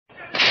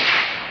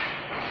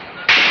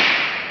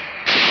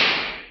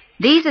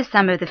These are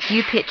some of the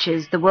few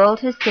pictures the world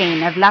has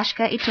seen of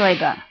Lashkar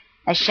e-Toiba,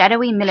 a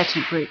shadowy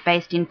militant group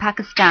based in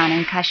Pakistan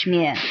and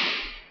Kashmir.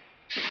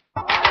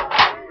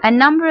 A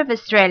number of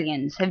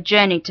Australians have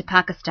journeyed to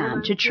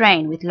Pakistan to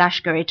train with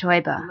Lashkar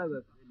e-Toiba.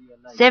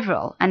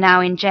 Several are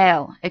now in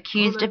jail,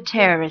 accused of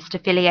terrorist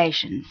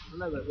affiliations.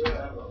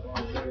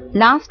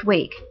 Last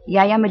week,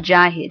 Yahya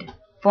Mujahid,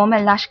 former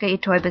Lashkar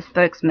e-Toiba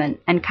spokesman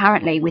and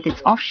currently with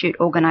its offshoot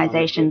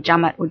organisation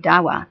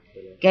Jamaat-ud-Dawa,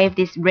 gave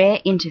this rare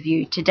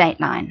interview to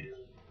Dateline.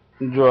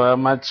 जो है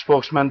मैं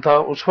spokesman था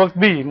उस वक्त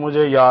भी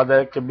मुझे याद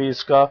है कि भी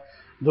इसका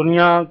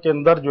दुनिया के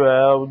अंदर जो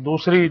है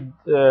दूसरी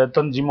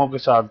तंजीमों के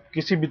साथ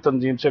किसी भी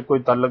तंजीम से कोई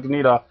ताल्लुक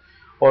नहीं रहा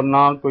और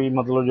ना कोई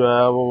मतलब जो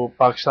है वो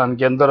पाकिस्तान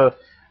के अंदर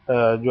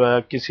जो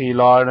है किसी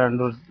लॉ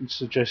एंड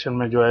सिचुएशन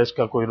में जो है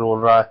इसका कोई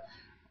रोल रहा है.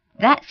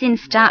 That's in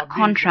stark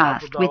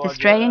contrast with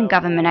Australian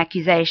government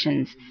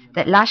accusations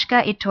that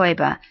Lashkar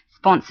e-Toiba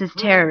sponsors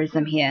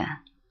terrorism here.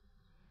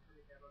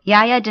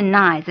 Yahya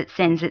denies it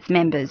sends its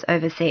members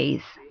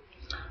overseas.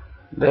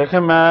 देखें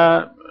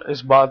मैं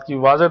इस बात की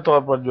वाज़ेह तौर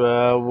पर जो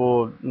है वो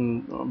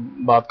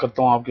बात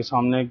करता हूँ आपके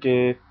सामने कि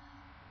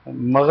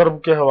मगरब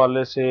के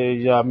हवाले से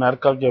या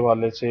अमेरिका के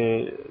हवाले से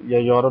या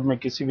यूरोप में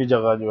किसी भी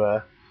जगह जो है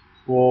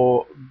वो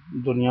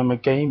दुनिया में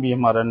कहीं भी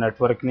हमारा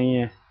नेटवर्क नहीं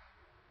है.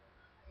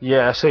 ये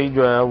ऐसे ही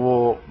जो है वो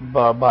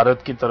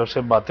भारत की तरफ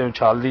से बातें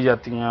उछाल दी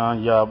जाती हैं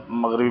या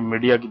मगरबी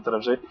मीडिया की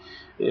तरफ से.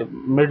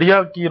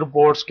 मीडिया की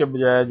रिपोर्ट्स के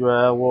बजाय जो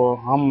है वो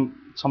हम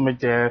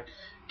समझते हैं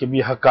कि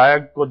भी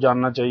हकायक को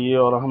जानना चाहिए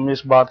और हम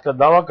इस बात का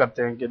दावा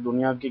करते हैं कि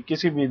दुनिया की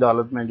किसी भी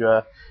अदालत में जो है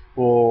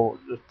वो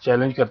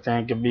चैलेंज करते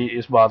हैं कि भी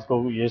इस बात को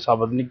ये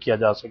साबित नहीं किया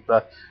जा सकता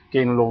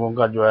कि इन लोगों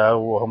का जो है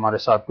वो हमारे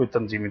साथ कोई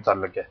तंजीमी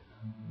ताल्लुक है.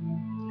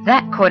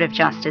 That court of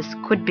justice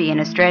could be in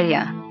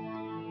Australia.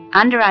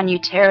 Under our new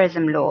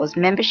terrorism laws,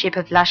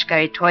 membership of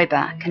Lashkar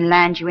e-Toiba can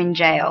land you in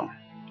jail.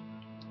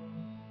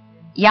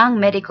 Young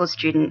medical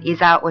student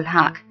Izar-ul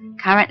Haq,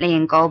 currently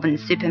in Goulburn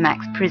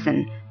Supermax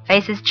prison,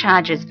 faces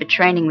charges for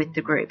training with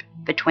the group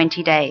for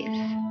 20 days.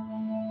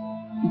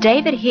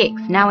 David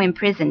Hicks, now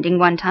imprisoned in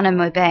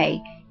Guantanamo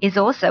Bay, is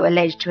also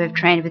alleged to have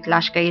trained with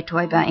Lashkar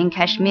e-Toiba in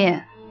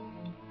Kashmir.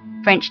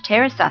 French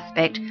terror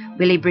suspect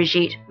Willy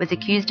Brigitte was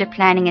accused of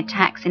planning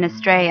attacks in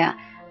Australia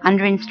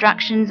under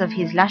instructions of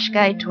his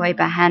Lashkar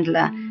e-Toiba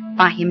handler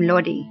Fahim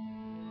Lodi.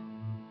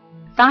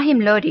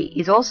 Fahim Lodi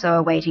is also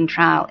awaiting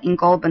trial in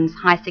Goulburn's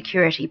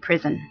high-security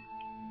prison.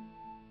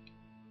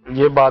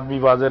 ये बात भी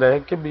वाज़ेह रहे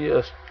कि भी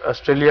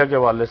Australia के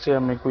हवाले से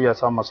हमें कोई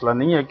ऐसा मसला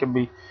नहीं है कि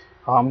भी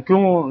हम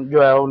क्यों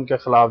जो है उनके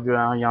खिलाफ जो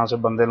है यहाँ से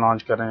बंदे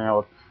लॉन्च कर रहे हैं.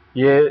 और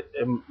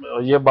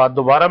ये बात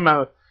दोबारा मैं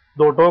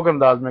दो टोक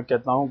अंदाज में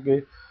कहता हूँ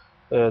कि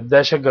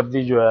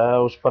दहशतगर्दी जो है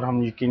उस पर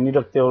हम यकीन नहीं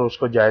रखते और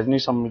उसको जायज़ नहीं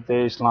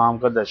समझते. इस्लाम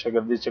का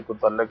दहशतगर्दी से कोई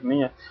ताल्लुक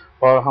नहीं है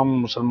और हम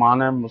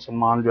मुसलमान हैं.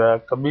 मुसलमान जो है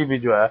कभी भी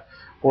जो है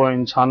वो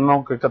इंसानों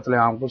के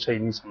कत्लेआम को सही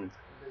नहीं समझते.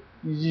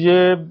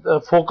 ये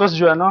फोकस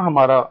जो है ना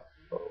हमारा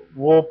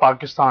वो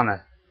पाकिस्तान है,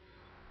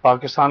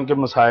 पाकिस्तान के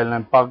मसाइल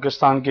हैं,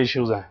 पाकिस्तान के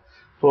इश्यूज़ हैं.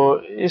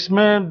 तो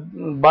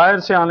इसमें बाहर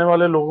से आने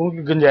वाले लोगों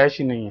की गुंजाइश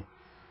ही नहीं है.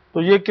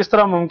 तो ये किस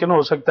तरह मुमकिन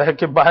हो सकता है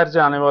कि बाहर से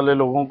आने वाले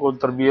लोगों को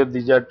तरबियत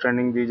दी जाए,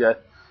 ट्रेनिंग दी जाए?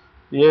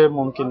 ये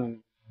मुमकिन नहीं.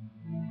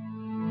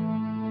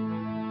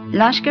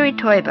 Lashkar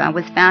e-Toiba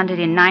was founded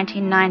in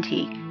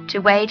 1990 to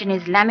wage an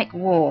Islamic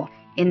war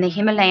in the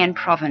Himalayan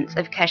province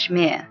of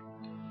Kashmir.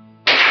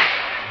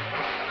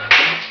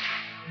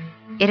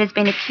 It has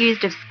been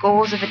accused of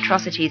scores of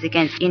atrocities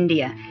against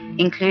India,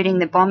 including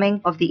the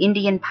bombing of the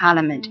Indian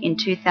Parliament in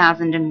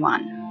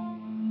 2001.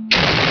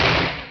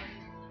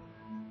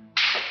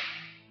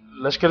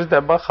 लश्कर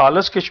तैयबा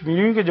खालिस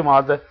कश्मीरियों की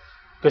जमात है.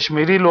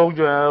 कश्मीरी लोग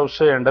जो है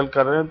उससे handle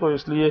कर रहे हैं तो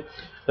इसलिए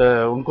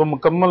उनको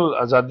मुकम्मल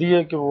आज़ादी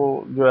है कि वो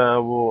जो है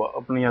वो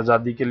अपनी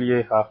आज़ादी के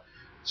लिए. हाँ,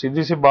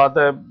 सीधी सी बात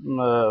है,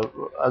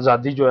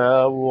 आज़ादी जो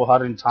है वो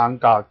हर इंसान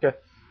का हक है.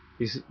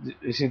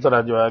 इसी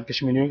तरह जो है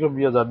कश्मीरियों को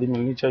भी आज़ादी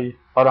मिलनी चाहिए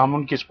और हम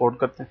उनकी सपोर्ट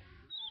करते हैं.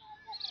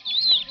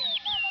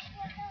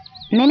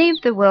 Many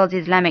of the world's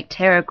Islamic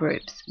terror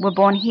groups were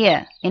born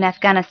here in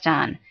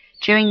Afghanistan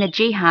during the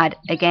jihad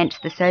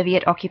against the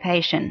Soviet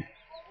occupation.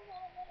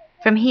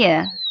 From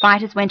here,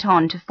 fighters went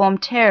on to form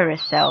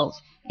terrorist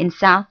cells in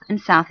South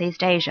and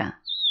Southeast Asia.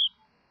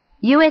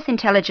 US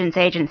intelligence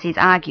agencies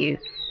argue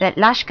that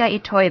Lashkar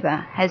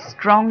e-Toiba has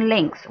strong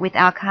links with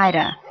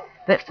Al-Qaeda,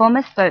 but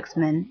former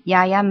spokesman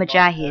Yahya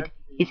Mujahid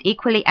is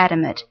equally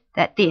adamant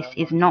that this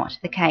is not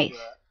the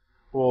case.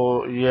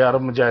 वो ये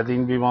अरब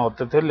मुजाहिदीन भी वहाँ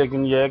होते थे,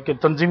 लेकिन यह है कि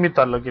तंजीमी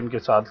ताल्लुक इनके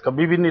साथ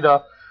कभी भी नहीं रहा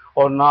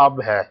और ना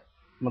अब है.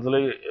 मतलब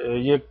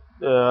ये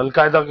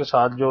अलकायदा के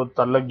साथ जो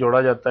ताल्लुक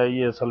जोड़ा जाता है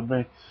ये असल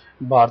में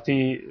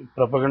भारतीय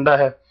प्रोपेगेंडा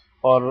है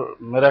और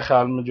मेरे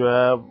ख्याल में जो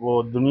है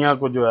वो दुनिया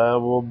को जो है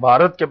वो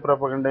भारत के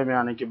प्रोपेगेंडे में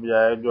आने के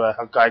बजाय जो है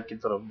हक़ाइक़ की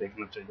तरफ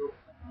देखना चाहिए.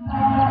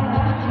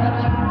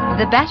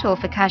 The battle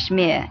for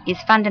Kashmir is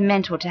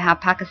fundamental to how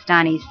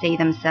Pakistanis see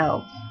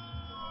themselves.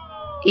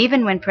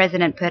 Even when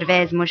President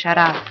Pervez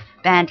Musharraf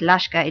banned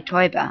Lashkar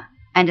e-Toiba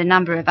and a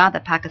number of other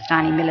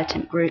Pakistani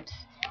militant groups,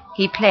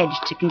 he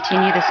pledged to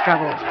continue the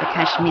struggle for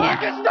Kashmir.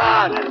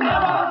 Pakistan!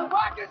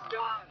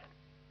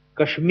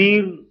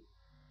 Kashmir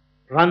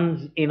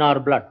runs in our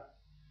blood,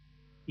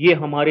 ये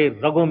हमारे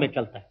रगों में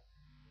चलता है।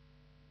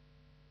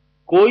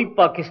 कोई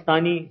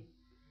पाकिस्तानी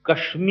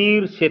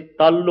कश्मीर से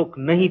ताल्लुक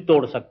नहीं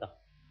तोड़ सकता,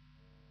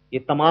 ये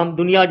तमाम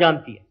दुनिया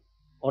जानती है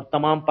और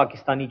तमाम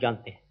पाकिस्तानी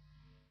जानते हैं।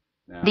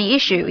 The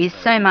issue is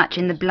so much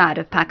in the blood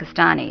of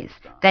Pakistanis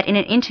that in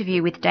an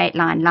interview with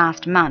Dateline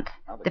last month,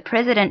 the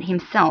president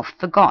himself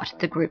forgot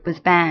the group was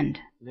banned.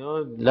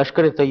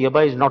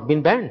 Lashkar-e-Toiba has not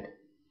been banned.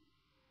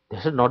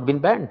 This has not been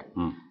banned.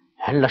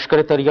 And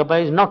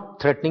Lashkar-e-Toiba is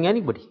not threatening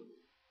anybody.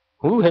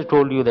 Who has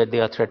told you that they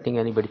are threatening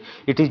anybody?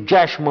 It is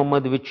Jaish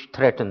Mohammed which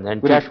threatens,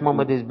 and Jaish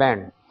Mohammed is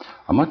banned.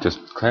 I might just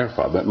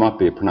clarify, that might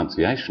be a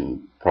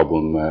pronunciation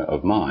problem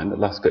of mine,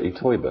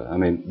 Lashkar-e-Toiba. I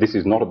mean, this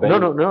is not a band.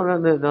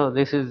 No,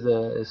 this is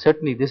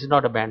certainly, this is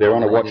not a band. They're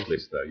on a watch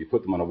list though, you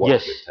put them on a watch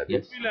list, have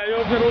yes.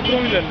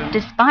 you?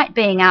 Despite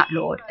being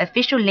outlawed,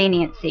 official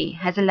leniency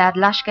has allowed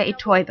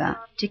Lashkar-e-Toiba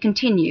to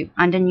continue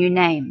under new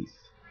names.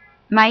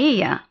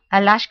 Maiya, a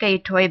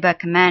Lashkar-e-Toiba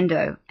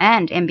commando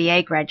and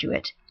MBA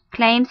graduate,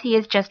 claims he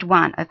is just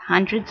one of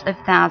hundreds of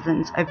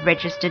thousands of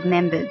registered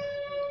members.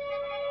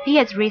 He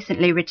has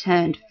recently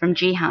returned from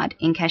jihad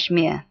in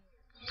Kashmir.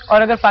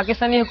 और अगर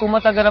पाकिस्तानी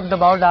हुकूमत अगर अब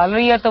दबाव डाल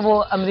रही है तो वो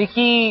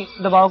अमेरिकी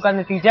दबाव का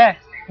नतीजा है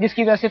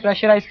जिसकी वजह से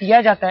प्रेशराइज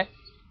किया जाता है।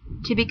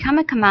 To become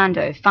a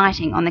commando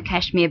fighting on the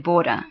Kashmir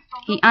border,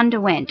 he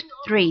underwent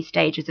 3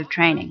 stages of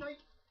training.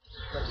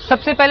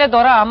 सबसे पहले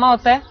दौरा आमा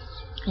होता है,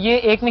 ये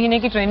 1 महीने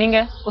की ट्रेनिंग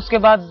है, उसके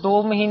बाद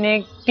 3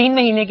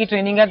 महीने की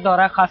ट्रेनिंग है,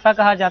 दौरा खासा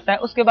कहा जाता है,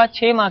 उसके बाद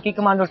 6 माह की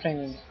कमांडो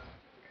ट्रेनिंग है।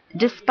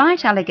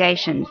 Despite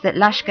allegations that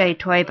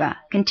Lashkar-e-Toiba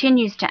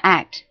continues to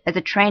act as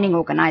a training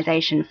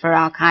organization for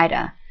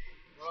Al-Qaeda,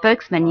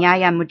 spokesman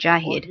Yahya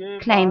Mujahid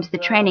claims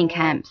the training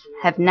camps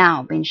have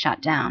now been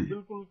shut down.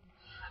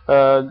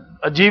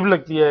 अजीब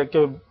लगती है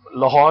कि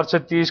लाहौर से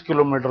 30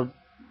 किलोमीटर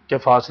के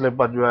फासले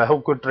पर जो है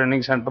कोई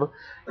ट्रेनिंग सेंटर,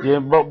 ये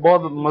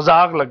बहुत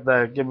मजाक लगता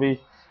है कि भाई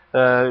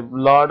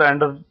लॉर्ड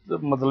एंडर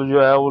मतलब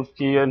जो है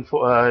उसकी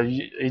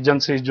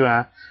एजेंसीज जो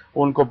हैं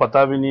उनको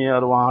पता भी नहीं है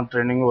और वहाँ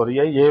ट्रेनिंग हो रही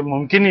है। ये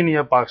मुमकिन ही नहीं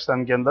है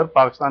पाकिस्तान के अंदर।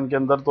 पाकिस्तान के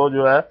अंदर तो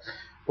जो है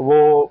वो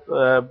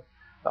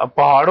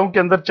पहाड़ों के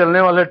अंदर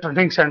चलने वाले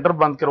ट्रेनिंग सेंटर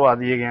बंद करवा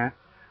दिए गए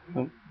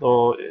हैं। तो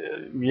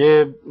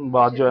ये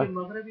बात जो है।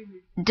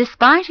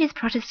 Despite his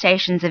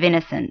protestations of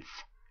innocence,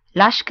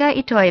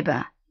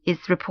 Lashkar-e-Toiba is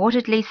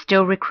reportedly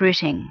still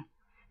recruiting,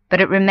 but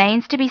it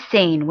remains to be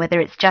seen whether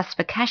it's just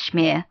for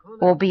Kashmir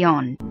or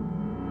beyond.